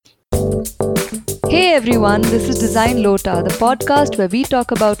Hey everyone, this is Design Lota, the podcast where we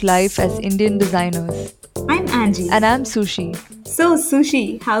talk about life as Indian designers. I'm Angie. And I'm Sushi. So,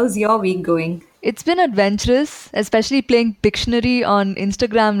 Sushi, how's your week going? It's been adventurous, especially playing Pictionary on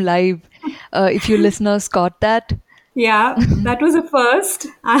Instagram Live. If you listeners caught that. Yeah, that was a first.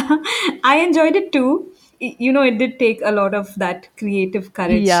 I enjoyed it too. It did take a lot of that creative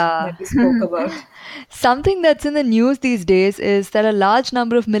courage Yeah. that we spoke about. Something that's in the news these days is that a large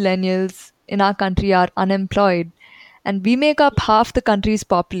number of millennials in our country are unemployed, and we make up half the country's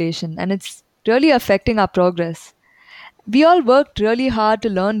population, and it's really affecting our progress. We all worked really hard to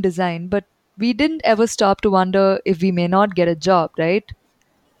learn design, but we didn't ever stop to wonder if we may not get a job, right?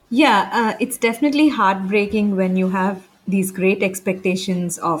 Yeah, it's definitely heartbreaking when you have these great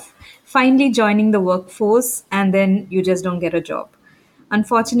expectations of finally joining the workforce and then you just don't get a job.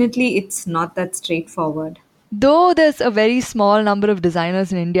 Unfortunately, it's not that straightforward. Though there's a very small number of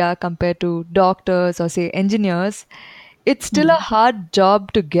designers in India compared to doctors or, say, engineers, it's still a hard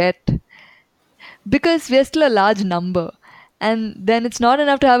job to get because we're still a large number. And then it's not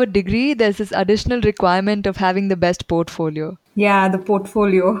enough to have a degree, there's this additional requirement of having the best portfolio. Yeah, the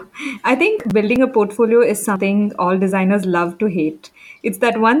portfolio. I think building a portfolio is something all designers love to hate. It's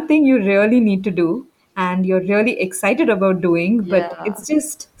that one thing you really need to do and you're really excited about doing, but Yeah, it's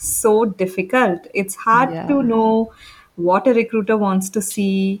just so difficult. It's hard to yeah. know what a recruiter wants to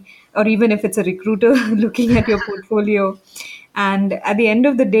see, or even if it's a recruiter looking at your portfolio. And at the end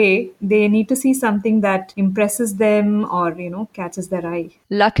of the day, they need to see something that impresses them or, catches their eye.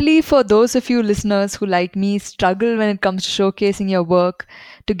 Luckily for those of you listeners who, like me, struggle when it comes to showcasing your work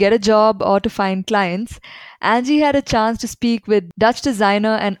to get a job or to find clients, Angie had a chance to speak with Dutch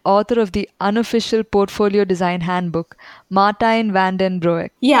designer and author of the unofficial portfolio design handbook, Martijn van den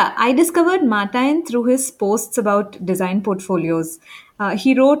Broek. Yeah, I discovered Martin through his posts about design portfolios.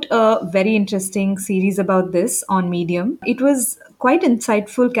 He wrote a very interesting series about this on Medium. It was quite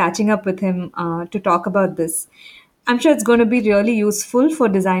insightful catching up with him to talk about this. I'm sure it's going to be really useful for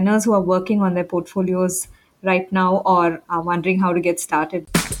designers who are working on their portfolios right now or are wondering how to get started.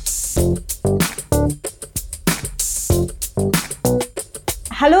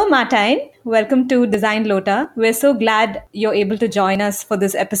 Hello, Martine. Welcome to Design Lota. We're so glad you're able to join us for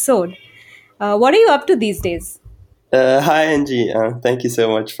this episode. What are you up to these days? Hi, Angie. Thank you so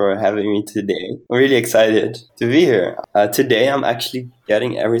much for having me today. I'm really excited to be here. Today, I'm actually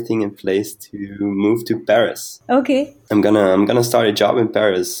getting everything in place to move to Paris. Okay. I'm gonna start a job in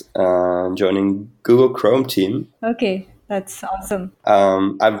Paris, joining Google Chrome team. Okay. That's awesome.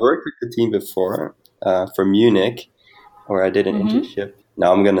 I've worked with the team before, from Munich, where I did an internship.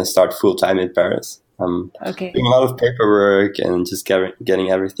 Now I'm gonna start full time in Paris. I'm Okay. doing a lot of paperwork and just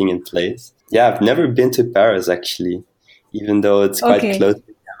getting everything in place. Yeah, I've never been to Paris actually, even though it's quite Okay. close to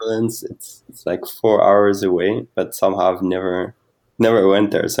the Netherlands. It's like 4 hours away, but somehow I've never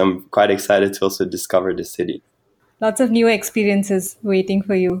went there. So I'm quite excited to also discover the city. Lots of new experiences waiting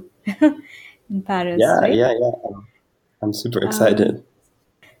for you in Paris, Yeah, right? yeah, yeah. I'm super Um, excited.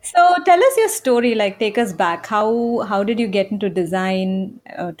 so tell us your story, like take us back. How did you get into design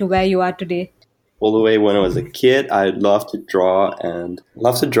to where you are today? All the way when I was a kid, I loved to draw and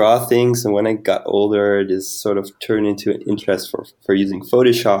love to draw things. And when I got older, this sort of turned into an interest for using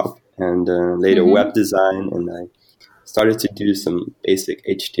Photoshop and later web design. And I started to do some basic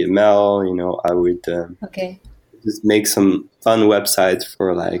HTML. I would Okay. just make some fun websites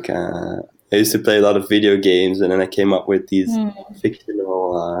for I used to play a lot of video games, and then I came up with these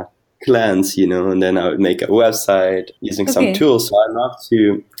fictional clans, and then I would make a website using some Okay. tools. So I love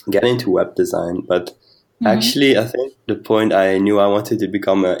to get into web design, but actually, I think the point I knew I wanted to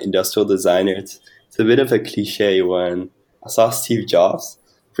become an industrial designer, it's a bit of a cliche when I saw Steve Jobs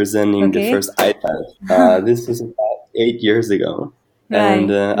presenting the Okay. first iPad. This was about 8 years ago. And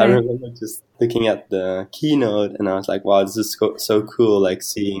Right. I Right. remember just looking at the keynote, and I was like, "Wow, this is so cool!" Like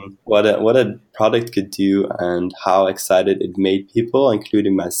seeing what a product could do, and how excited it made people,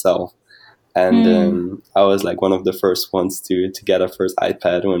 including myself. And I was like one of the first ones to get a first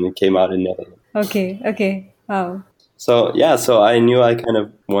iPad when it came out in Netherlands. Okay. Okay. Wow. So yeah, so I knew I kind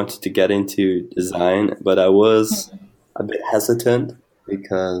of wanted to get into design, but I was a bit hesitant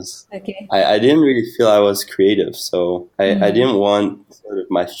because Okay. I didn't really feel I was creative. So I didn't want sort of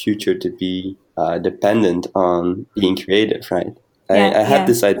my future to be dependent on being creative, right? Yeah. I had Yeah.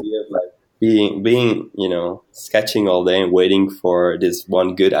 this idea of like being sketching all day and waiting for this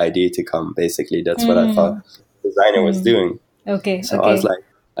one good idea to come. Basically, that's what I thought designer was doing. Okay. So I was Okay. like,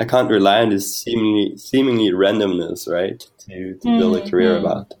 I can't rely on this seemingly randomness, right, to build a career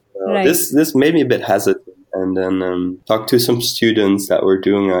about. So Right. this made me a bit hesitant, and then talked to some students that were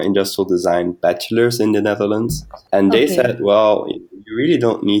doing an industrial design bachelor's in the Netherlands. And they said, well, you really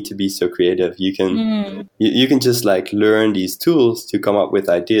don't need to be so creative. You can you can just like learn these tools to come up with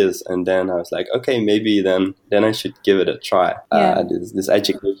ideas. And then I was like, okay, maybe then I should give it a try, this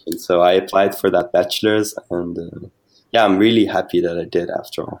education. So I applied for that bachelor's, and I'm really happy that I did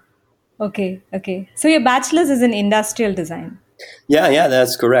after all. Okay. So your bachelor's is in industrial design. Yeah,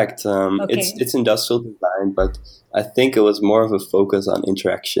 that's correct. It's industrial design, but I think it was more of a focus on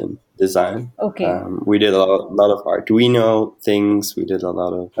interaction design. Okay. We did a lot of Arduino things. We did a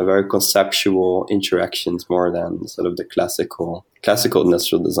lot of very conceptual interactions more than sort of the classical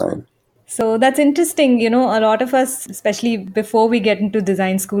industrial design. So that's interesting. A lot of us, especially before we get into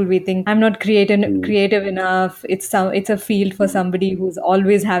design school, we think I'm not creative enough. It's a field for somebody who's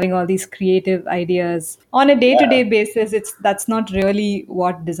always having all these creative ideas. On a day-to-day basis, that's not really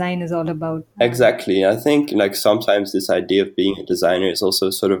what design is all about. Exactly. I think like sometimes this idea of being a designer is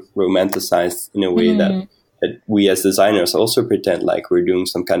also sort of romanticized in a way that we as designers also pretend like we're doing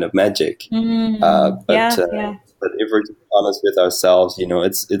some kind of magic. But if we're just honest with ourselves,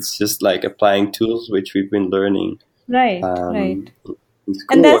 it's just like applying tools which we've been learning. Right.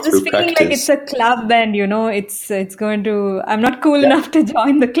 And there's this feeling like it's a club, and it's going to. I'm not cool enough to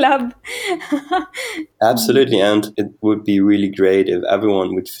join the club. Absolutely, and it would be really great if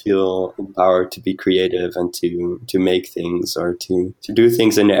everyone would feel empowered to be creative and to make things or to do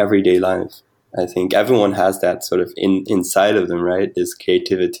things in their everyday life. I think everyone has that sort of inside of them, right? This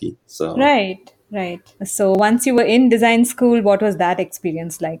creativity. So Right. So once you were in design school, what was that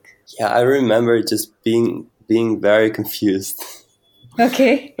experience like? Yeah, I remember just being very confused.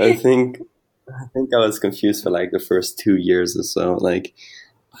 Okay. I think I was confused for like the first 2 years or so. Like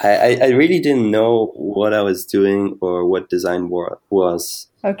I really didn't know what I was doing or what design was.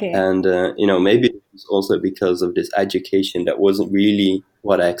 Okay. And maybe it was also because of this education that wasn't really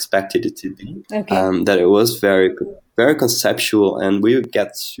what I expected it to be. Okay. That it was very very conceptual, and we would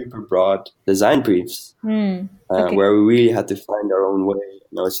get super broad design briefs where we really had to find our own way.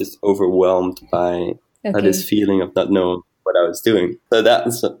 I was just overwhelmed by this feeling of not knowing what I was doing. So that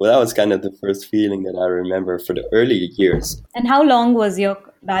was kind of the first feeling that I remember for the early years. And how long was your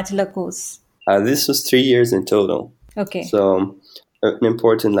bachelor course? This was 3 years in total. Okay. So an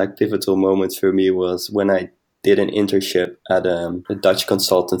important pivotal moment for me was when I did an internship at a Dutch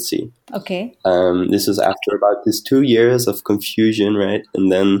consultancy. Okay. This was after about this 2 years of confusion, right?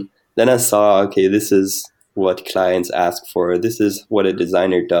 And then I saw, okay, this is what clients ask for. This is what a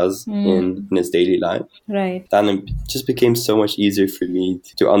designer does in his daily life. Right. Then it just became so much easier for me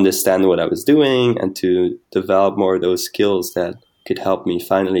to understand what I was doing and to develop more of those skills that could help me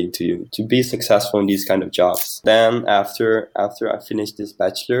finally to be successful in these kind of jobs. Then after I finished this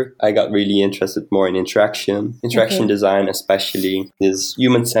bachelor, I got really interested more in interaction design, especially this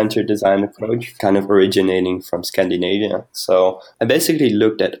human-centered design approach, kind of originating from Scandinavia. So I basically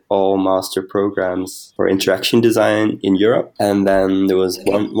looked at all master programs for interaction design in Europe, and then there was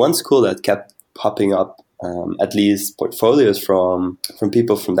one school that kept popping up. At least portfolios from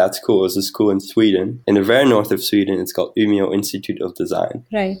people from that school. It was a school in Sweden, in the very north of Sweden. It's called Umeå Institute of Design.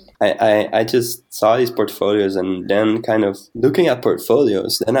 Right. I just saw these portfolios, and then kind of looking at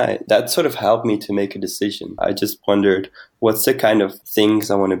portfolios, that sort of helped me to make a decision. I just wondered, what's the kind of things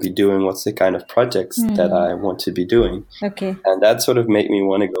I want to be doing? What's the kind of projects that I want to be doing? Okay. And that sort of made me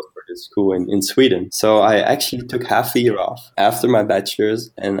want to go for this school in Sweden. So I actually took half a year off after my bachelor's,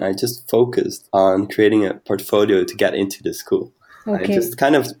 and I just focused on creating a portfolio to get into the school. Okay. I just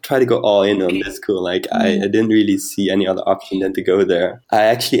kind of tried to go all in on this school. Like I didn't really see any other option than to go there. I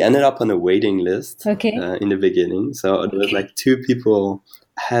actually ended up on a waiting list in the beginning. So there was like 2 people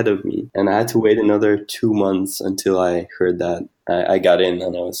ahead of me, and I had to wait another 2 months until I heard that I got in,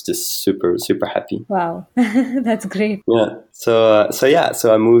 and I was just super, super happy. Wow. That's great. Yeah. So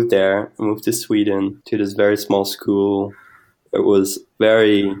I moved there. I moved to Sweden, to this very small school. It was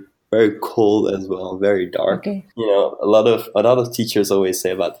very, very cold as well, very dark. Okay. A lot of teachers always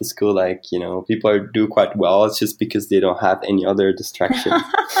say about the school, like, people do quite well. It's just because they don't have any other distractions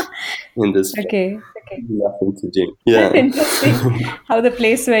in this. Okay. Nothing to do. Yeah. That's interesting how the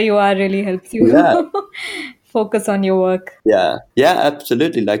place where you are really helps you focus on your work. Yeah,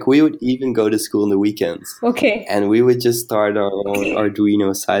 absolutely. Like we would even go to school on the weekends. Okay. And we would just start our own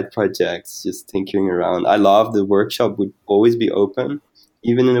Arduino side projects, just tinkering around. I love the workshop would always be open,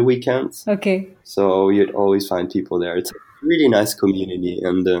 even in the weekends. Okay. So you'd always find people there. It's a really nice community.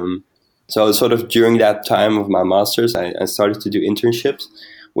 And so sort of during that time of my master's, I started to do internships,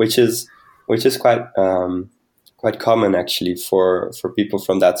 which is quite quite common actually for people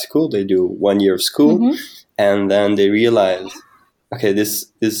from that school. They do 1 year of school, and then they realize, okay,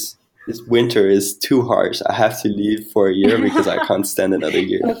 this winter is too harsh. I have to leave for a year because I can't stand another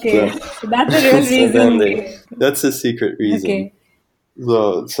year. Okay, so that's the real So then reason. that's a secret reason. Okay,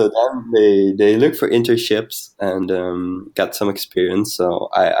 So then they look for internships and got some experience. So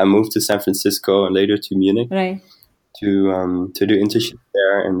I moved to San Francisco and later to Munich right. to do internship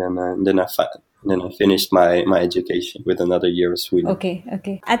there, and then I finished my education with another year of Sweden. Okay,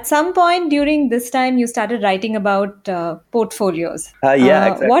 okay. At some point during this time, you started writing about portfolios.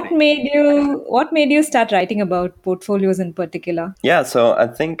 Yeah, exactly. What made you start writing about portfolios in particular? Yeah, so I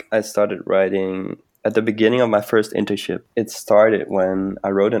think I started writing at the beginning of my first internship. It started when I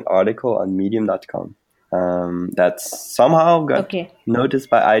wrote an article on Medium.com that somehow got Okay. noticed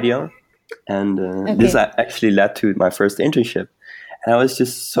by IDEO, and this actually led to my first internship. And I was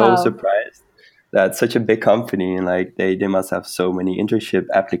just so Wow. surprised that such a big company, like they must have so many internship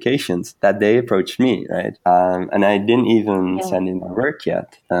applications, that they approached me, right? And I didn't even send in my work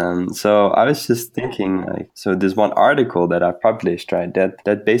yet. So I was just thinking, like, so this one article that I published, right,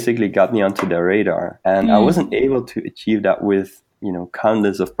 that basically got me onto their radar. And I wasn't able to achieve that with,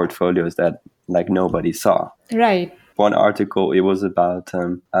 countless of portfolios that like nobody saw. Right. One article, it was about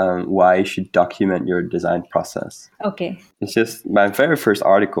why you should document your design process. Okay. It's just my very first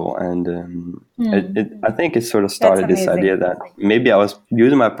article, and I think it sort of started this amazing. idea that maybe I was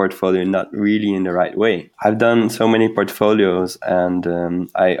using my portfolio not really in the right way. I've done so many portfolios, and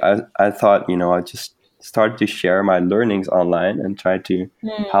I thought, I just start to share my learnings online and try to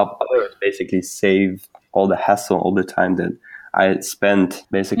help others basically save all the hassle, all the time that I spent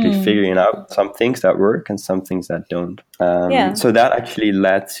basically figuring out some things that work and some things that don't. So that actually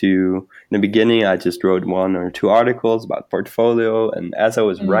led to, in the beginning, I just wrote 1 or 2 articles about portfolio. And as I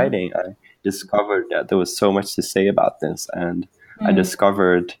was writing, I discovered that there was so much to say about this. And I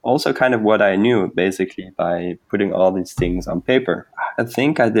discovered also kind of what I knew basically by putting all these things on paper. I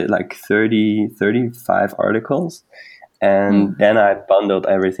think I did like 35 articles. And then I bundled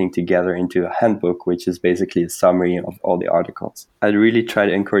everything together into a handbook, which is basically a summary of all the articles. I really try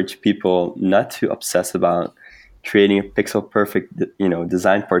to encourage people not to obsess about creating a pixel perfect,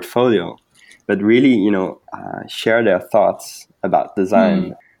 design portfolio, but really, share their thoughts about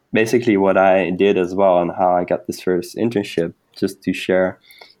design. Basically what I did as well and how I got this first internship, just to share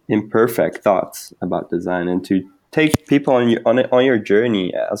imperfect thoughts about design and to take people on your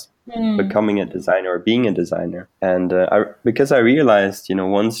journey as becoming a designer or being a designer. And because I realized,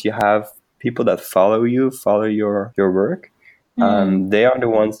 once you have people that follow your work, they are the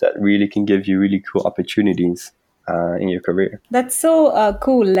ones that really can give you really cool opportunities in your career. That's so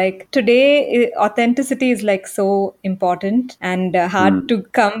cool. Like today, authenticity is like so important and hard to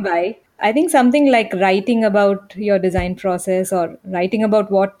come by. I think something like writing about your design process or writing about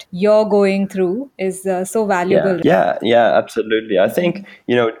what you're going through is so valuable. Yeah, absolutely. I think,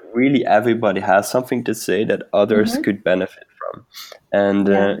 really everybody has something to say that others could benefit from. And,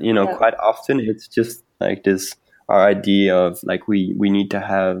 quite often it's just like this, our idea of like, we need to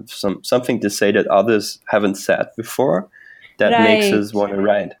have something to say that others haven't said before. That makes us want to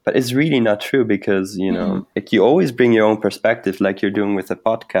write. But it's really not true because, like you always bring your own perspective, like you're doing with a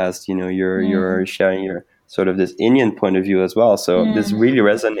podcast, you're sharing your sort of this Indian point of view as well. So this really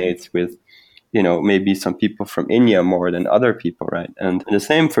resonates with, maybe some people from India more than other people, right? And the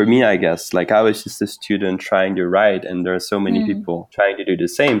same for me, I guess. Like I was just a student trying to write and there are so many people trying to do the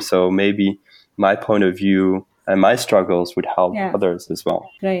same. So maybe my point of view and my struggles would help others as well.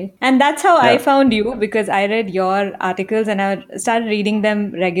 Right. And that's how I found you, because I read your articles and I started reading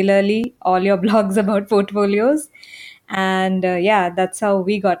them regularly, all your blogs about portfolios. And that's how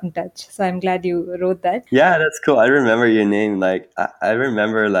we got in touch. So I'm glad you wrote that. Yeah, that's cool. I remember your name. Like I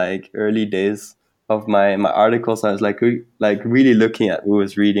remember like early days of my articles. I was like really looking at who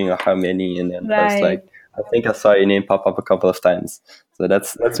was reading or how many, and then I was like, I think I saw your name pop up a couple of times. So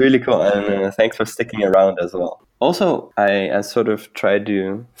that's really cool. And thanks for sticking around as well. Also, I sort of try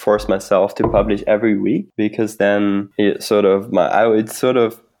to force myself to publish every week because then it sort of I would sort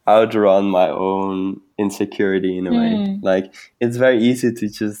of outrun my own insecurity in a way. Like it's very easy to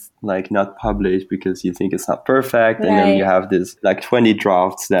just like not publish because you think it's not perfect, and then you have this like 20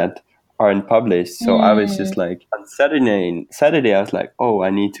 drafts that aren't published. So I was just like on Saturday I was like, oh, I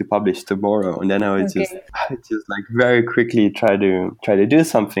need to publish tomorrow, and then I would just like very quickly try to do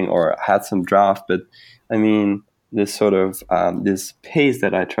something or had some draft. But I mean, this sort of this pace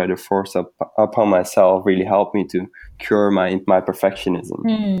that I try to force upon myself really helped me to cure my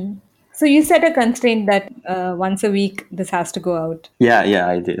perfectionism. So you set a constraint that once a week this has to go out. Yeah,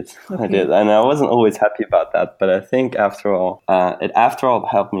 I did. I Okay. did, and I wasn't always happy about that. But I think it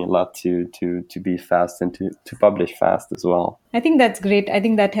helped me a lot to be fast and to publish fast as well. I think that's great. I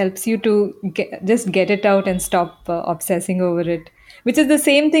think that helps you to just get it out and stop obsessing over it. Which is the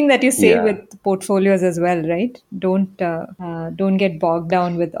same thing that you say Yeah, with portfolios as well, right? Don't get bogged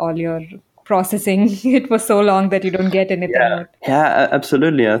down with all your processing it for so long that you don't get anything out. yeah,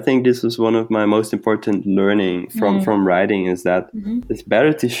 absolutely. I think this was one of my most important learning from writing is that it's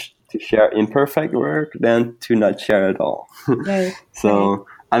better to share imperfect work than to not share at all. Right. So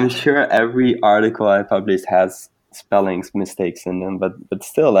I'm sure every article I published has spellings mistakes in them, but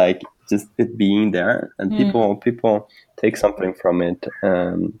still, like just it being there and people take something from it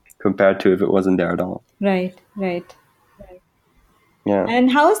compared to if it wasn't there at all. Right. Right. Yeah.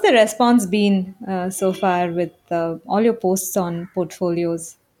 And how has the response been so far with all your posts on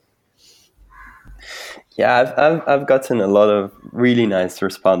portfolios? Yeah, I've gotten a lot of really nice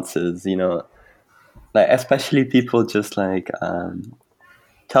responses. Like especially people just like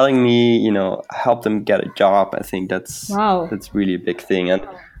telling me, help them get a job. I think Wow. that's really a big thing. And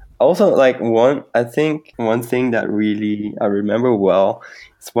also, like I think one thing that really I remember well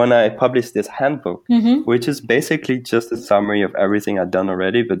is when I published this handbook, which is basically just a summary of everything I'd done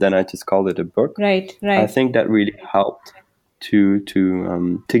already, but then I just called it a book. Right. I Right. think that really helped to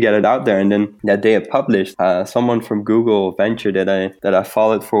get it out there. And then that day it published, someone from Google Venture that I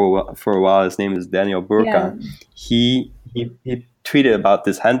followed for a while. His name is Daniel Burka. Yeah. He tweeted about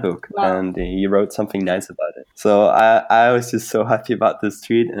this handbook Wow. and he wrote something nice about it. So I was just so happy about this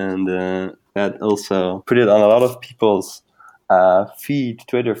tweet, and that also put it on a lot of people's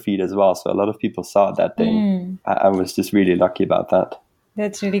Twitter feed as well. So a lot of people saw it that day. I was just really lucky about that.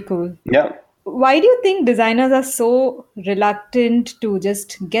 That's really cool. Yeah. Why do you think designers are so reluctant to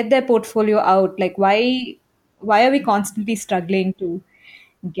just get their portfolio out? Like why are we constantly struggling to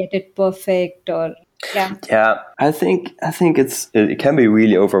get it perfect or yeah. Yeah, I think it can be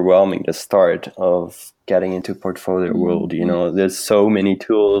really overwhelming, the start of getting into portfolio world. There's so many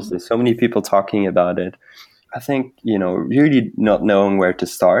tools, there's so many people talking about it. I think really not knowing where to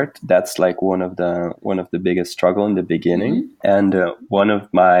start, that's like one of the biggest struggle in the beginning. And one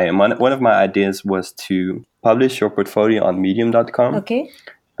of my ideas was to publish your portfolio on medium.com. Okay.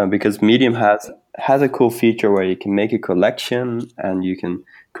 Because Medium has a cool feature where you can make a collection and you can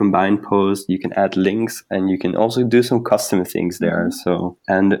combine posts, you can add links, and you can also do some custom things there. So,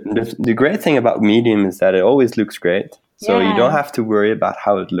 and the great thing about Medium is that it always looks great. So you don't have to worry about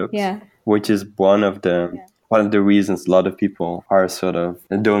how it looks, which is one of the reasons a lot of people are sort of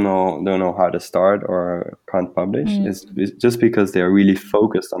don't know how to start or can't publish is just because they're really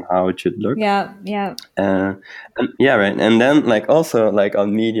focused on how it should look. Yeah. And right. And then like also like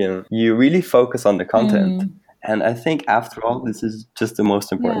on Medium, you really focus on the content. And I think after all, this is just the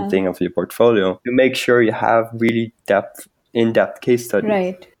most important thing of your portfolio. You make sure you have really in-depth case studies.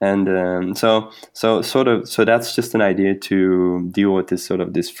 Right. And so that's just an idea to deal with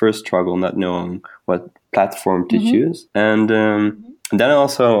this first struggle, not knowing what platform to choose. And then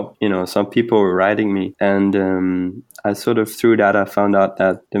also, some people were writing me, and I sort of through that I found out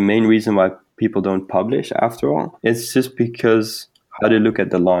that the main reason why people don't publish after all, it's just because how they look at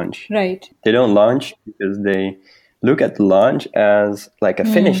the launch. Right. They don't launch because they look at the launch as like a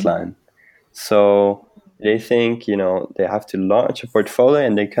finish line. So they think, they have to launch a portfolio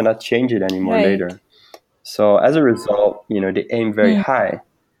and they cannot change it anymore later. So as a result, they aim very high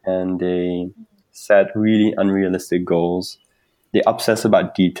and they set really unrealistic goals. They obsess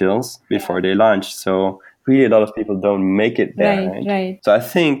about details before they launch. So really a lot of people don't make it there. Right. So I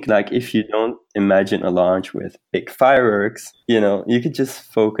think like if you don't imagine a launch with big fireworks, you could just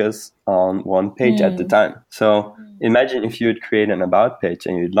focus on one page at the time. So imagine if you would create an about page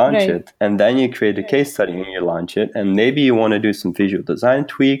and you'd launch it, and then you create a case study and you launch it, and maybe you want to do some visual design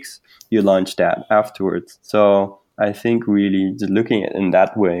tweaks, you launch that afterwards. So I think really just looking at it in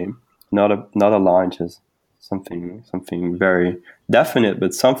that way, not a launch is something very definite,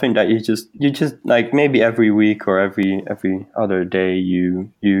 but something that you just like maybe every week or every other day you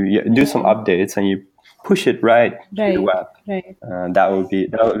do some updates and you push it right to the web. Right. That would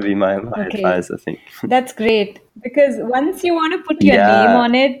be my advice, I think. That's great, because once you want to put your name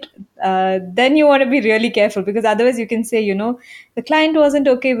on it, then you want to be really careful, because otherwise you can say, the client wasn't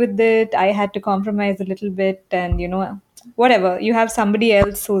okay with it, I had to compromise a little bit, and whatever, you have somebody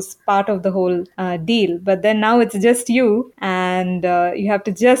else who's part of the whole deal, but then now it's just you, and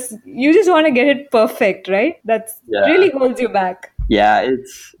you just want to get it perfect, right? That's really holds you back. Yeah,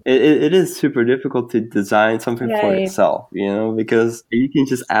 it is super difficult to design something for Right. yourself, because you can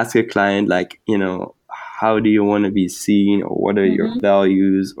just ask a client like, how do you want to be seen, or what are your Mm-hmm.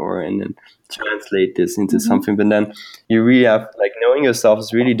 values, or and then translate this into Mm-hmm. something. But then you really have like knowing yourself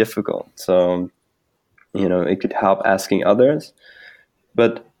is really difficult. So, it could help asking others.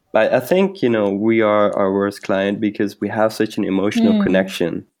 But I think, we are our worst client because we have such an emotional Mm.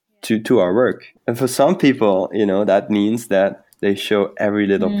 connection to our work. And for some people, that means that they show every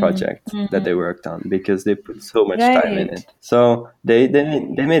little Mm. project that they Mm. worked on because they put so much time in Right. it. So they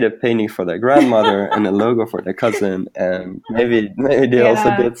made a painting for their grandmother and a logo for their cousin, and maybe they also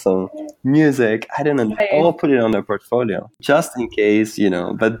Yeah. did some music. I don't know. They all Right. put it on their portfolio just in case,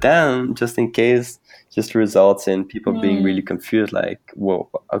 But then just in case just results in people being really Mm. confused, like, whoa,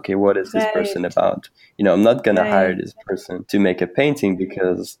 okay, what is this person Right. about? I'm not gonna hire Right. this person to make a painting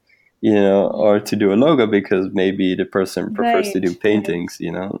because, or Mm. to do a logo because maybe the person prefers to do Right. Right. paintings.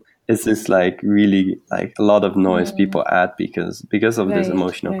 It's just like really like a lot of noise Mm. people add because of this Right.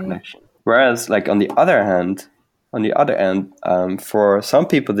 emotional Right. connection. Whereas like on the other end, for some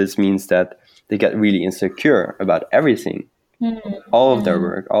people this means that they get really insecure about everything, Mm. all of their Mm.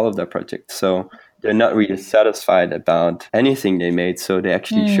 work, all of their projects. So they're not really satisfied about anything they made. So they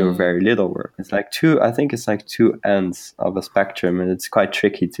actually show Mm. very little work. I think it's like two ends of a spectrum, and it's quite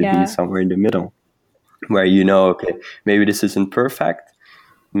tricky to be Yeah. somewhere in the middle where, okay, maybe this isn't perfect.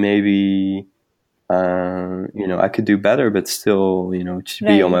 Maybe I could do better, but still, it should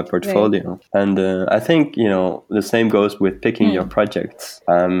be on my Right. Right. portfolio. And I think, the same goes with picking your Hmm. projects.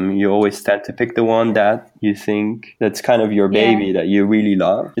 You always tend to pick the one that you think that's kind of your Yeah. baby that you really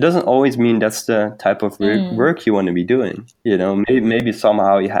love. It doesn't always mean that's the type of Mm. work you want to be doing. Maybe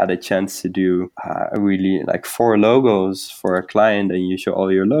somehow you had a chance to do really like 4 logos for a client, and you show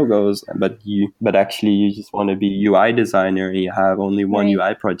all your logos, but actually you just want to be UI designer and you have only one Right.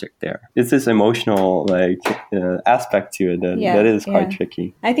 UI project there. It's this emotional like aspect to it that Yeah. is quite Yeah.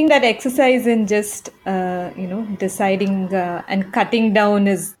 tricky. I think that exercise in just deciding and cutting down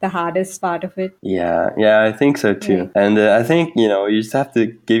is the hardest part of it. Yeah, I think so too. Right. And I think, you just have to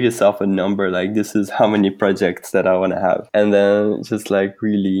give yourself a number, like this is how many projects that I want to have. And then just like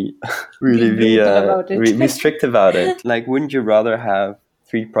really, Be really brutal about it. be strict about it. Like, wouldn't you rather have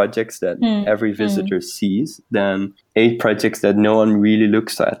 3 projects that Hmm. every Hmm. visitor sees than 8 projects that no one really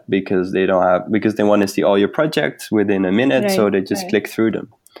looks at because they want to see all your projects within a minute, so Right. they just Right. click through them.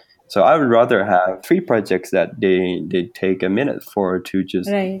 So I would rather have 3 projects that they take a minute for Right. to just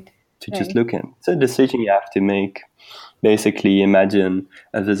Right. look in. It's a decision you have to make. Basically, imagine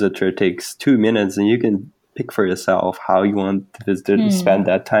a visitor takes 2 minutes, and you can pick for yourself how you want the visitor to Hmm. spend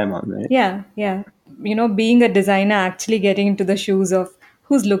that time on, right? Yeah. Yeah. Being a designer, actually getting into the shoes of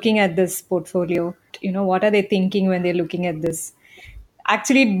who's looking at this portfolio. What are they thinking when they're looking at this?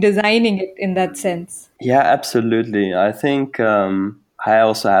 Actually designing it in that sense. Yeah, absolutely. I think I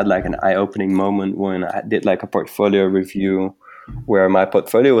also had like an eye-opening moment when I did like a portfolio review where my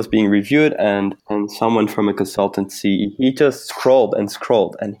portfolio was being reviewed, and someone from a consultancy, he just scrolled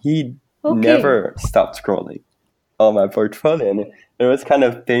and he Okay. never stopped scrolling on my portfolio. And it was kind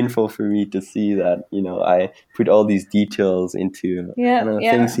of painful for me to see that, I put all these details into, I Yeah. don't know,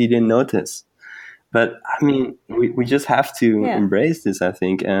 things Yeah. he didn't notice. But I mean, we just have to Yeah. embrace this, I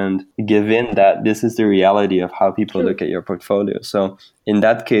think, and give in that this is the reality of how people True. look at your portfolio. So in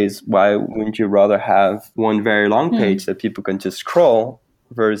that case, why wouldn't you rather have one very long Hmm. page that people can just scroll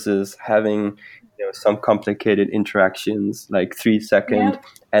versus having, some complicated interactions like 3-second Yeah.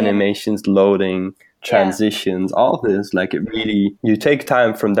 Yeah. animations, loading, Yeah. transitions, all this, like it really, you take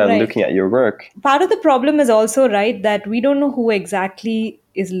time from them Right. looking at your work. Part of the problem is also, right, that we don't know who exactly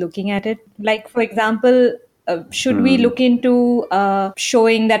is looking at it. Like, for example, should we look into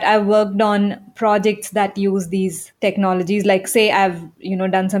showing that I've worked on projects that use these technologies? Like, say I've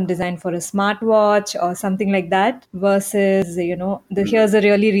done some design for a smartwatch or something like that, versus here's a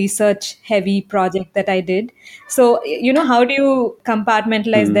really research heavy project that I did. So how do you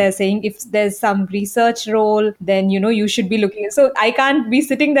compartmentalize Mm. there, saying if there's some research role, then you should be looking. So I can't be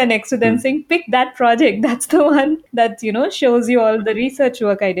sitting there next to them Mm. saying, pick that project, that's the one that shows you all the research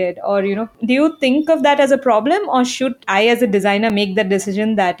work I did. Or do you think of that as a problem, or should I as a designer make the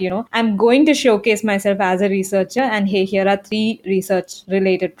decision that I'm going to showcase myself as a researcher, and hey, here are 3 research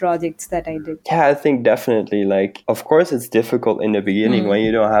related projects that I did. Yeah, I think definitely. Like, of course, it's difficult in the beginning Hmm. when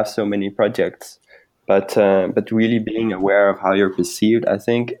you don't have so many projects. but really being aware of how you're perceived, I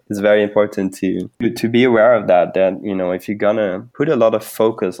think is very important to be aware of that. That, you know, if you're gonna put a lot of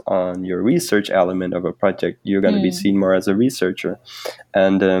focus on your research element of a project, you're gonna be seen more as a researcher.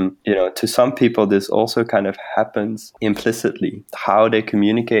 And you know, to some people, this also kind of happens implicitly. How they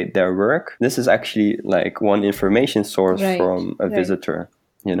communicate their work. This is actually like one information source from a visitor.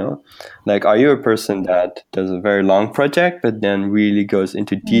 You know, like, are you a person that does a very long project, but then really goes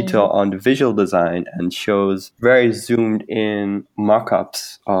into detail on the visual design and shows very zoomed in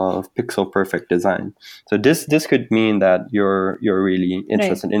mock-ups of pixel perfect design? So this could mean that you're really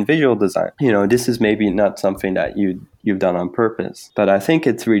interested in visual design. You know, this is maybe not something that you've done on purpose, but I think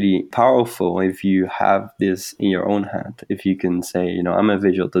it's really powerful if you have this in your own hand. If you can say, you know, I'm a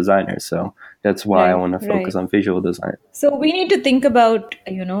visual designer, so that's why I want to focus on visual design. So we need to think about,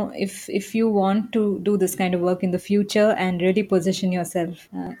 you know, if you want to do this kind of work in the future and really position yourself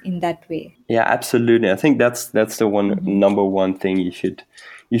in that way. Yeah, absolutely. I think that's the number one thing you should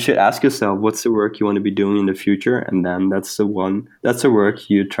ask yourself. What's the work you want to be doing in the future? And then that's the work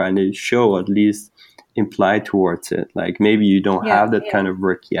you're trying to show, at least imply towards it. Like, maybe you don't have that kind of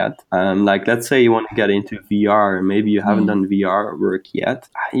work yet. Like, let's say you want to get into VR, maybe you haven't done VR work yet.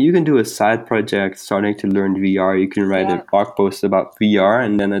 You can do a side project starting to learn VR. You can write a blog post about VR,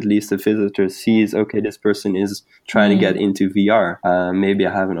 and then at least the visitor sees, okay, this person is trying to get into VR. Maybe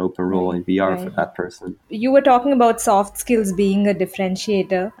I have an open role in VR for that person. You were talking about soft skills being a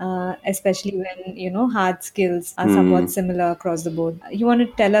differentiator, especially when, you know, hard skills are somewhat similar across the board. You want to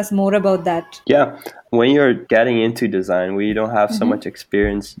tell us more about that? Yeah. When you're getting into design, where you don't have so much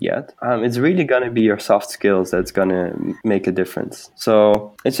experience yet, it's really going to be your soft skills that's going to make a difference.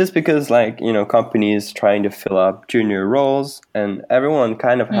 So it's just because, like, you know, companies trying to fill up junior roles, and everyone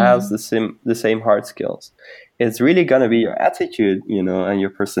kind of has the same hard skills. It's really going to be your attitude, you know, and your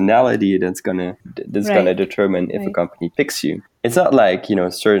personality that's going to determine if a company picks you. It's not like, you know,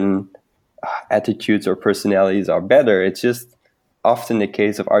 certain attitudes or personalities are better. It's just often the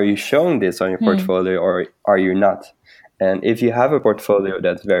case of, are you showing this on your portfolio or are you not? And if you have a portfolio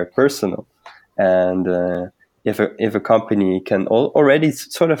that's very personal, and if a company can already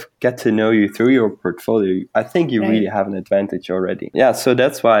sort of get to know you through your portfolio, I think you really have an advantage already. Yeah, so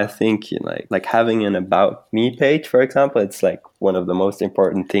that's why I think, you know, like having an About Me page, for example, it's like one of the most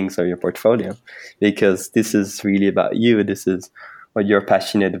important things of your portfolio, because this is really about you. This is what you're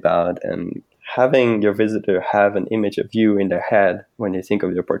passionate about, and having your visitor have an image of you in their head when they think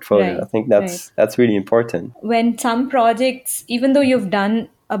of your portfolio, I think that's really important. When some projects, even though you've done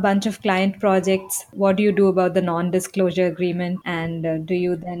a bunch of client projects, what do you do about the non-disclosure agreement? And do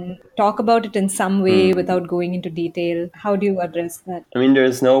you then talk about it in some way without going into detail? How do you address that? I mean,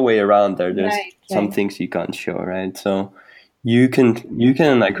 there's no way around there. There's some things you can't show, right? So you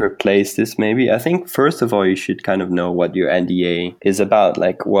can like replace this maybe. I think first of all, you should kind of know what your NDA is about.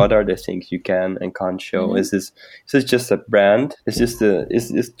 Like, what are the things you can and can't show? Is this just a brand? Is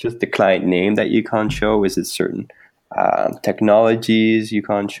this just the client name that you can't show? Is it certain technologies you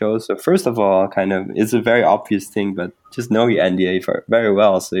can't show? So first of all, kind of, it's a very obvious thing, but just know your NDA very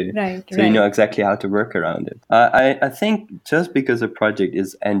well, so you know exactly how to work around it. I think just because a project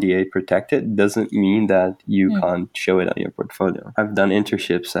is NDA protected doesn't mean that you can't show it on your portfolio. I've done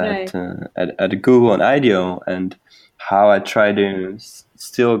internships at Google and IDEO, and how I try to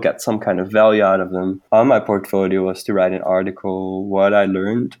still get some kind of value out of them on my portfolio was to write an article, what I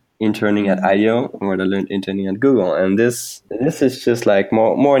learned interning at IDEO and what I learned interning at Google. And this is just like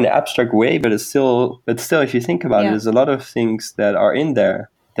more in an abstract way, but still, if you think about it, there's a lot of things that are in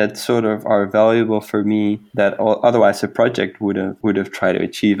there that sort of are valuable for me that otherwise a project would have tried to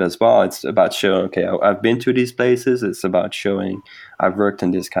achieve as well. It's about showing, okay, I've been to these places. It's about showing I've worked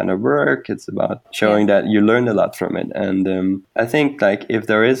in this kind of work. It's about showing that you learned a lot from it. And I think, like, if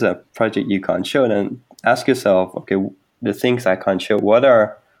there is a project you can't show, then ask yourself, okay, the things I can't show,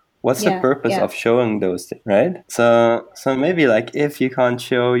 what's the purpose of showing those things, right? So maybe, like, if you can't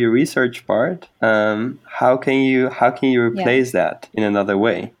show your research part, how can you replace that in another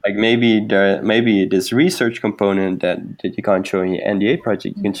way? Like, maybe this research component that you can't show in your NDA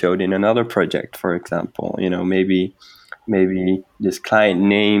project, you can show it in another project, for example. You know, maybe this client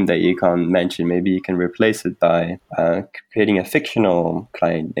name that you can't mention, maybe you can replace it by creating a fictional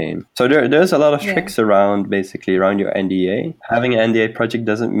client name. So there's a lot of tricks around your NDA. Having an NDA project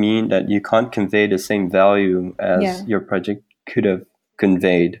doesn't mean that you can't convey the same value as your project could have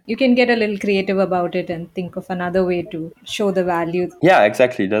conveyed. You can get a little creative about it and think of another way to show the value. Yeah,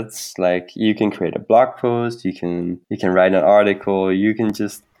 exactly. That's like, you can create a blog post, you can write an article, you can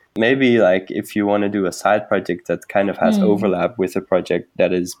just Maybe like if you want to do a side project that kind of has overlap with a project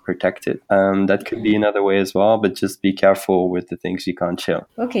that is protected, that could be another way as well, but just be careful with the things you can't show.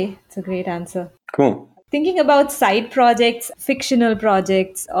 Okay, it's a great answer. Cool. Thinking about side projects, fictional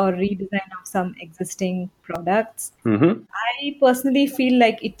projects, or redesign of some existing products, I personally feel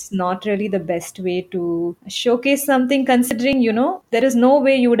like it's not really the best way to showcase something, considering, there is no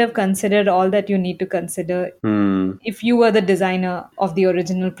way you would have considered all that you need to consider if you were the designer of the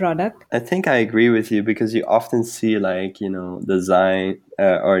original product. I think I agree with you, because you often see like, design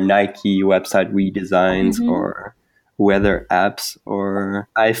or Nike website redesigns or weather apps or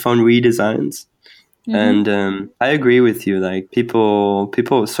iPhone redesigns. And I agree with you. Like people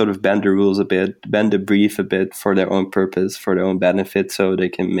sort of bend the rules a bit, bend the brief a bit for their own purpose, for their own benefit, so they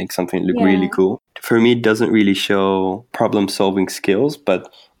can make something look really cool. For me, it doesn't really show problem-solving skills,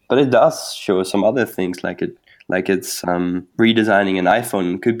 but it does show some other things. Like it's redesigning an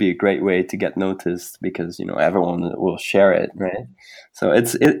iPhone could be a great way to get noticed, because everyone will share it, right? So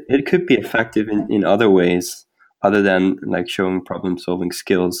it could be effective in other ways, other than like showing problem solving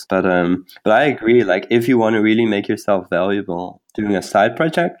skills. But I agree, like if you want to really make yourself valuable doing a side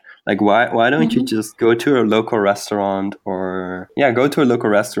project, like why don't you just go to a local restaurant and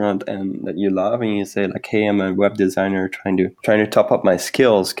that you love, and you say like, hey, I'm a web designer trying to top up my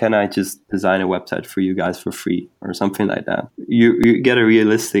skills. Can I just design a website for you guys for free or something like that? You get a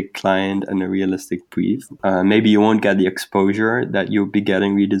realistic client and a realistic brief. Maybe you won't get the exposure that you'll be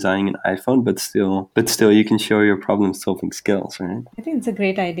getting redesigning an iPhone, but still you can show your problem solving skills, right? I think it's a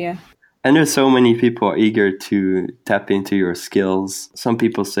great idea. And there's so many people eager to tap into your skills. Some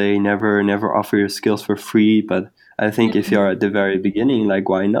people say never offer your skills for free, but I think if you're at the very beginning, like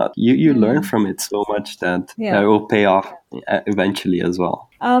why not? You learn from it so much that will pay off eventually as well.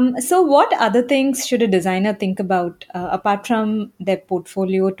 So what other things should a designer think about apart from their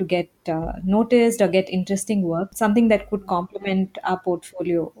portfolio to get noticed or get interesting work? Something that could complement our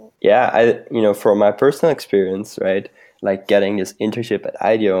portfolio. Yeah, from my personal experience, right? Like getting this internship at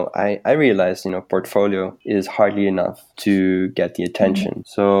IDEO, I realized, portfolio is hardly enough to get the attention.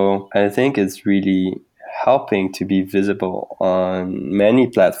 So I think it's really helping to be visible on many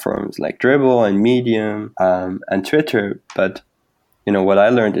platforms like Dribbble and Medium and Twitter. But, what I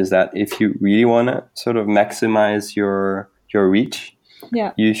learned is that if you really want to sort of maximize your reach,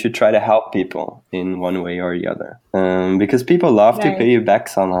 you should try to help people in one way or the other, because people love to pay you back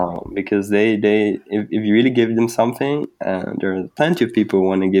somehow. Because if you really give them something, there are plenty of people who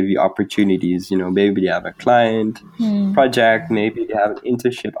want to give you opportunities. Maybe they have a client project, maybe they have an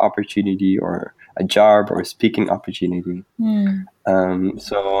internship opportunity or a job or a speaking opportunity.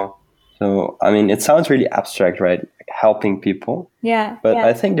 So I mean, it sounds really abstract, right? Like helping people. But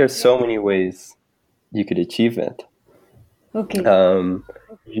I think there's so many ways you could achieve it. Okay.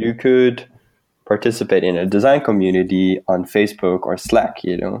 You could participate in a design community on Facebook or Slack.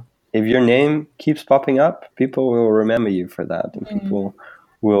 If your name keeps popping up, people will remember you for that, and people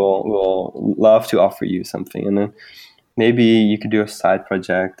will love to offer you something. And then maybe you could do a side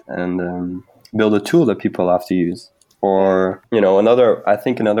project and build a tool that people love to use. Or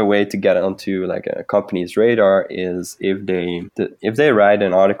another way to get onto like a company's radar is if they write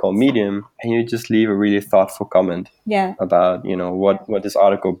an article on Medium and you just leave a really thoughtful comment about what this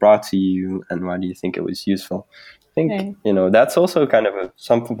article brought to you and why do you think it was useful. I think that's also kind of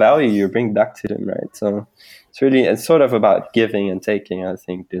some value you bring back to them, right? So it's sort of about giving and taking. I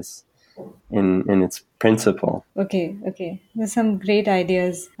think this in its principle. Okay. There's some great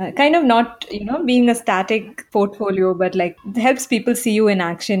ideas. Kind of not, being a static portfolio, but like it helps people see you in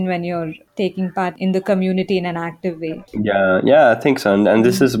action when you're taking part in the community in an active way. Yeah, I think so. And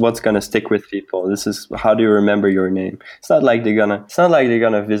this is what's gonna stick with people. This is how do you remember your name? It's not like they're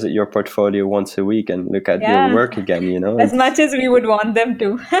gonna visit your portfolio once a week and look at your work again, As much as we would want them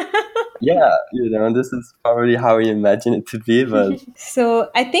to. Yeah, this is probably how we imagine it to be, but So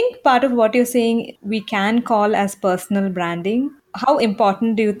I think part of what you're saying we can call as personal branding. How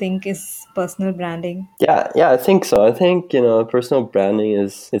important do you think is personal branding? Yeah, I think so. I think, personal branding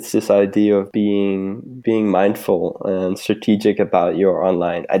it's this idea of being mindful and strategic about your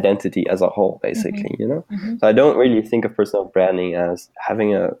online identity as a whole, basically, So I don't really think of personal branding as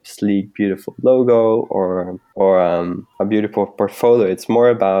having a sleek, beautiful logo or a beautiful portfolio. It's more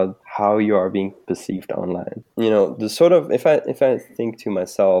about how you are being perceived online. The sort of, if I think to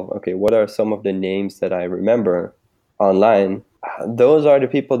myself, okay, what are some of the names that I remember online? Those are the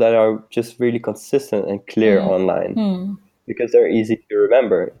people that are just really consistent and clear online because they're easy to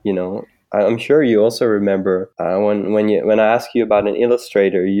remember. I'm sure you also remember when I ask you about an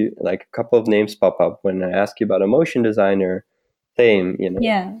illustrator, you like a couple of names pop up. When I ask you about a motion designer, same,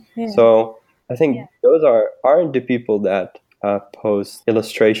 Yeah. Yeah. So I think those aren't the people that post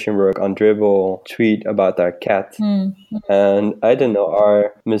illustration work on Dribble, tweet about their cat, and I don't know,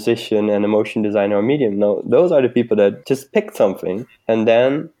 are musician and a motion designer or medium. No, those are the people that just pick something and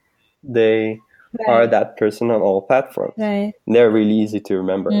then they are that person on all platforms. Right. They're really easy to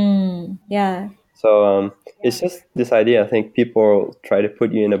remember. Yeah. So it's just this idea. I think people try to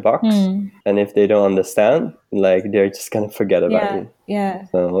put you in a box, and if they don't understand, like they're just gonna forget about you. Yeah.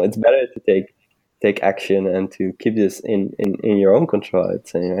 So it's better to take action and to keep this in your own control, I'd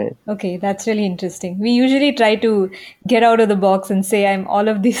say, right? Okay, that's really interesting. We usually try to get out of the box and say I'm all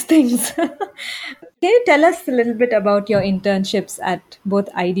of these things. Can you tell us a little bit about your internships at both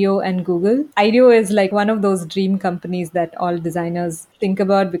IDEO and Google? IDEO is like one of those dream companies that all designers think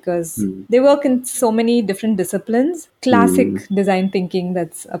about because they work in so many different disciplines. Classic design thinking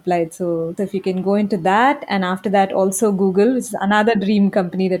that's applied. So if you can go into that, and after that also Google, which is another dream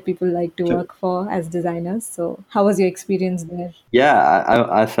company that people like to work for as designers. So how was your experience there? Yeah,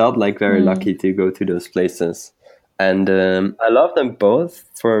 I felt like very lucky to go to those places. And I love them both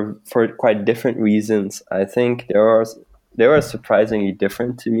for quite different reasons. I think they were surprisingly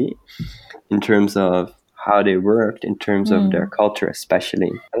different to me in terms of how they worked, in terms of their culture,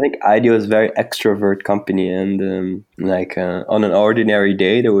 especially. I think IDEO is a very extrovert company, and on an ordinary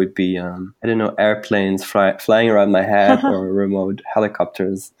day, there would be I don't know, airplanes flying around my head or remote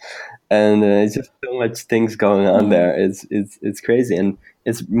helicopters, and it's just so much things going on there. It's crazy, and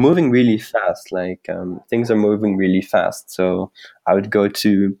it's moving really fast. Like things are moving really fast. So I would go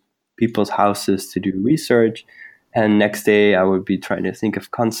to people's houses to do research, and next day I would be trying to think of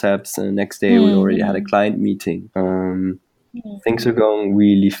concepts, and the next day we already had a client meeting. Things are going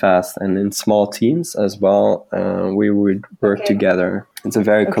really fast, and in small teams as well, we would work together. It's a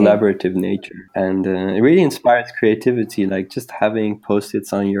very collaborative nature, and it really inspires creativity. Like just having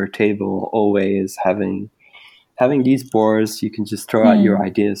post-its on your table, always having these boards, you can just throw out your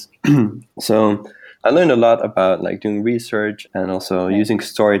ideas. So I learned a lot about like doing research and also using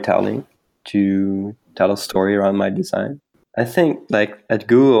storytelling to tell a story around my design. I think like at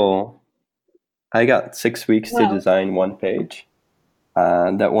Google, I got 6 weeks to design one page.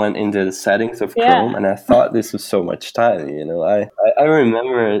 That went into the settings of Chrome, and I thought this was so much time. I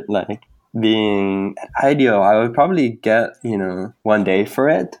remember like being at IDEO, I would probably get 1 day for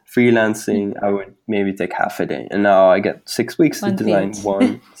it. Freelancing, I would maybe take half a day, and now I get 6 weeks to design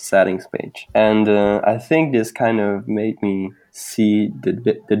one settings page. And I think this kind of made me see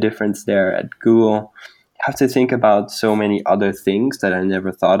the difference there. At Google, you have to think about so many other things that I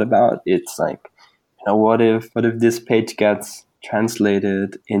never thought about. It's like, what if this page gets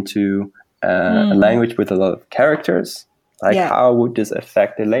translated into a language with a lot of characters? Like, how would this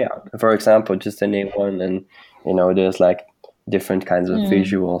affect the layout? For example, just to name one, and there's like different kinds of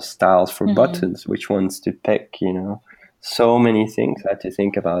visual styles for buttons, which ones to pick, so many things I had to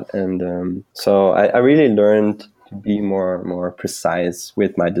think about. And so I really learned to be more precise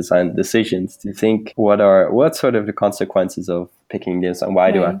with my design decisions, to think what sort of the consequences of picking this, and why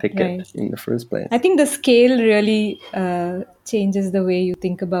do I pick it in the first place. I think the scale really changes the way you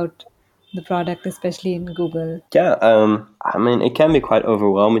think about the product, especially in Google. Yeah, I mean, it can be quite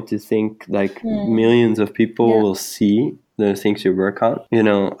overwhelming to think like millions of people will see the things you work on.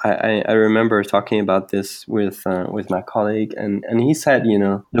 I remember talking about this with my colleague, and he said,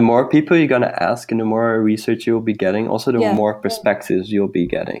 the more people you're gonna ask and the more research you'll be getting, also the more perspectives you'll be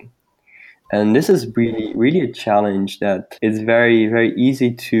getting. And this is really, really a challenge that it's very, very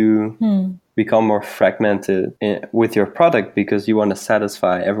easy to become more fragmented with your product, because you want to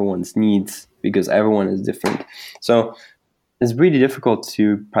satisfy everyone's needs, because everyone is different. So it's really difficult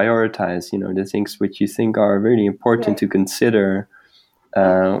to prioritize, the things which you think are really important to consider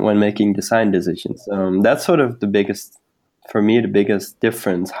when making design decisions. That's sort of the biggest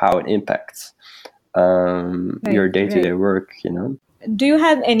difference, how it impacts your day-to-day work, Do you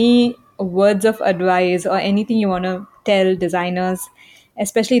have any words of advice or anything you want to tell designers,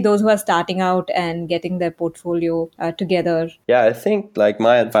 especially those who are starting out and getting their portfolio together? Yeah, I think like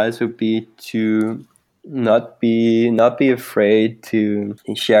my advice would be to not be afraid to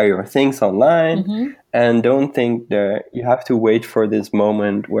share your things online, and don't think that you have to wait for this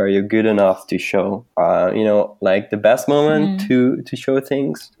moment where you're good enough to show. Like the best moment to show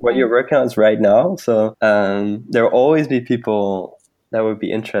things, what you're working on, is right now. So there will always be people that would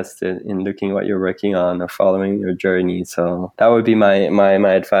be interested in looking what you're working on or following your journey. So that would be my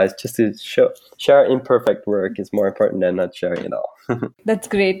advice. Just to share imperfect work is more important than not sharing it all. That's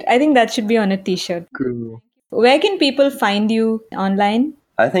great. I think that should be on a t-shirt. Cool. Where can people find you online?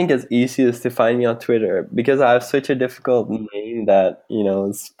 I think it's easiest to find me on Twitter, because I have such a difficult name. name that,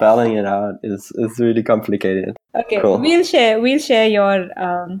 spelling it out is really complicated. Okay, Cool. we'll share your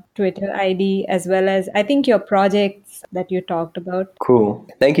Twitter ID as well as I think your projects that you talked about. Cool.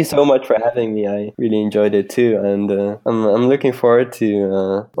 Thank you so much for having me. I really enjoyed it too, and I'm looking forward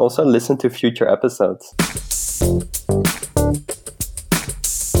to also listen to future episodes.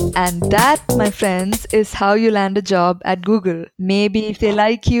 And that, my friends, is how you land a job at Google. Maybe if they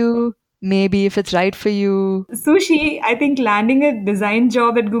like you, maybe if it's right for you. Sushi, I think landing a design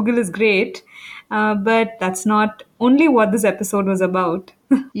job at Google is great, but that's not only what this episode was about.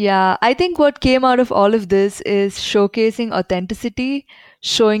 Yeah, I think what came out of all of this is showcasing authenticity,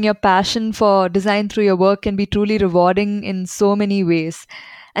 showing your passion for design through your work can be truly rewarding in so many ways.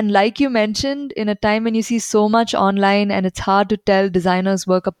 And like you mentioned, in a time when you see so much online and it's hard to tell designers'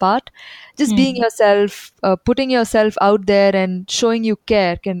 work apart, just being yourself, putting yourself out there and showing you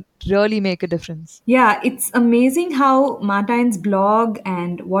care can really make a difference. Yeah, it's amazing how Martine's blog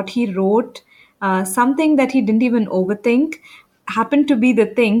and what he wrote, something that he didn't even overthink, happened to be the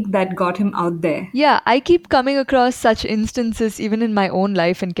thing that got him out there. Yeah, I keep coming across such instances even in my own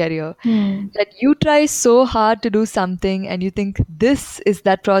life and career that you try so hard to do something and you think this is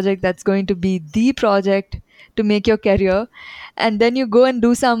that project that's going to be the project to make your career. And then you go and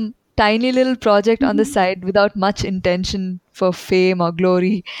do some tiny little project on the side without much intention for fame or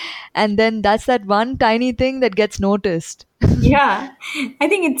glory. And then that's that one tiny thing that gets noticed. Yeah, I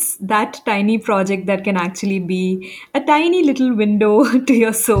think it's that tiny project that can actually be a tiny little window to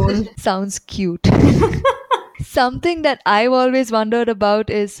your soul. Sounds cute. Something that I've always wondered about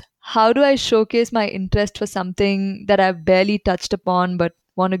is how do I showcase my interest for something that I've barely touched upon but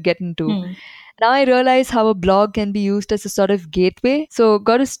want to get into? Now I realize how a blog can be used as a sort of gateway. So,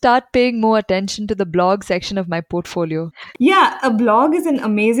 got to start paying more attention to the blog section of my portfolio. Yeah, a blog is an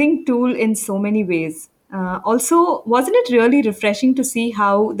amazing tool in so many ways. Also, wasn't it really refreshing to see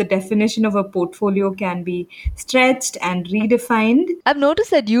how the definition of a portfolio can be stretched and redefined? I've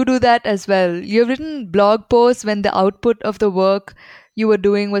noticed that you do that as well. You've written blog posts when the output of the work you were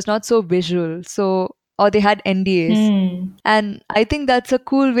doing was not so visual. So, or they had NDAs. And I think that's a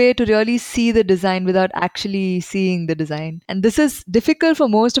cool way to really see the design without actually seeing the design. And this is difficult for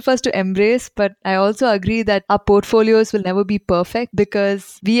most of us to embrace, but I also agree that our portfolios will never be perfect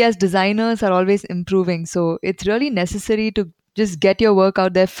because we as designers are always improving. So it's really necessary to just get your work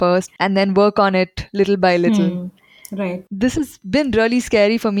out there first and then work on it little by little. Right. This has been really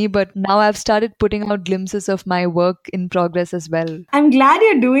scary for me, but now I've started putting out glimpses of my work in progress as well. I'm glad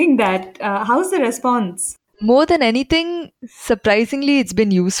you're doing that. How's the response? More than anything, surprisingly, it's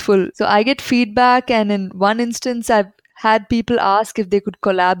been useful. So I get feedback, and in one instance, I've had people ask if they could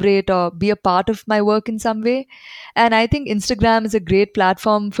collaborate or be a part of my work in some way. And I think Instagram is a great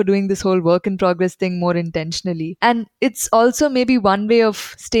platform for doing this whole work in progress thing more intentionally. And it's also maybe one way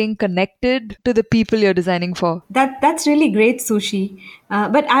of staying connected to the people you're designing for. That's really great, Sushi.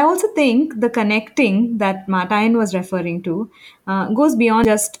 But I also think the connecting that Martine was referring to goes beyond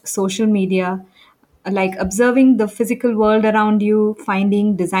just social media, like observing the physical world around you,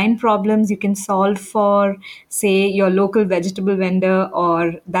 finding design problems you can solve for, say, your local vegetable vendor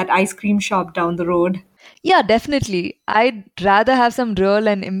or that ice cream shop down the road. Yeah, definitely. I'd rather have some real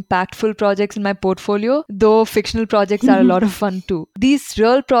and impactful projects in my portfolio, though fictional projects are a lot of fun too. These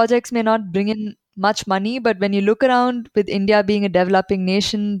real projects may not bring in much money, but when you look around, with India being a developing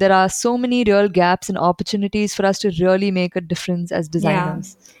nation, there are so many real gaps and opportunities for us to really make a difference as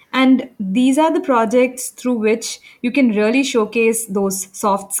designers. Yeah. And these are the projects through which you can really showcase those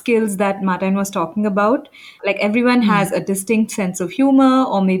soft skills that Martin was talking about. Like everyone has a distinct sense of humor,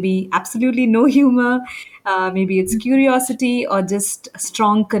 or maybe absolutely no humor. Maybe it's curiosity or just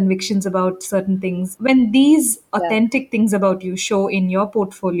strong convictions about certain things. When these authentic things about you show in your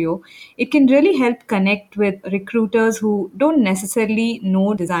portfolio, it can really help connect with recruiters who don't necessarily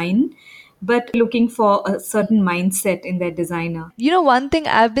know design but looking for a certain mindset in their designer. You know, one thing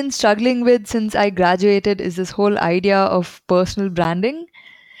I've been struggling with since I graduated is this whole idea of personal branding.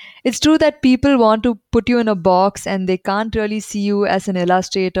 It's true that people want to put you in a box and they can't really see you as an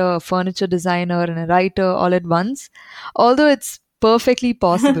illustrator, a furniture designer, and a writer all at once, although it's perfectly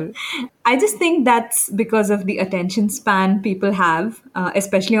possible. I just think that's because of the attention span people have,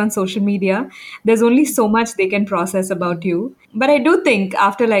 especially on social media. There's only so much they can process about you. But I do think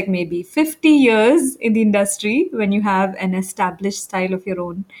after like maybe 50 years in the industry, when you have an established style of your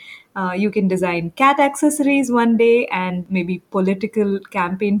own, you can design cat accessories one day and maybe political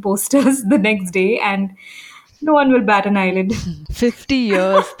campaign posters the next day, and no one will bat an eyelid. 50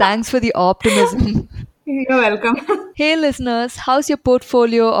 years. Thanks for the optimism. You're welcome. Hey listeners, how's your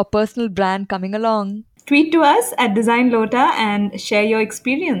portfolio or personal brand coming along? Tweet to us at Design Lota and share your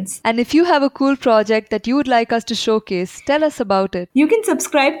experience. And if you have a cool project that you would like us to showcase, tell us about it. You can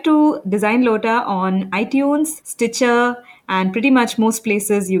subscribe to Design Lota on iTunes, Stitcher, and pretty much most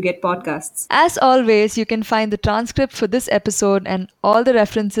places you get podcasts. As always, you can find the transcript for this episode and all the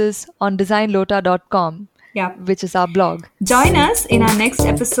references on designlota.com, Yeah. which is our blog. Join us in our next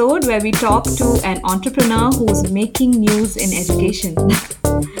episode where we talk to an entrepreneur who's making news in education.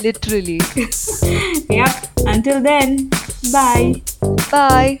 Literally. Yep. Until then, bye.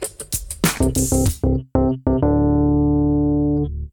 Bye.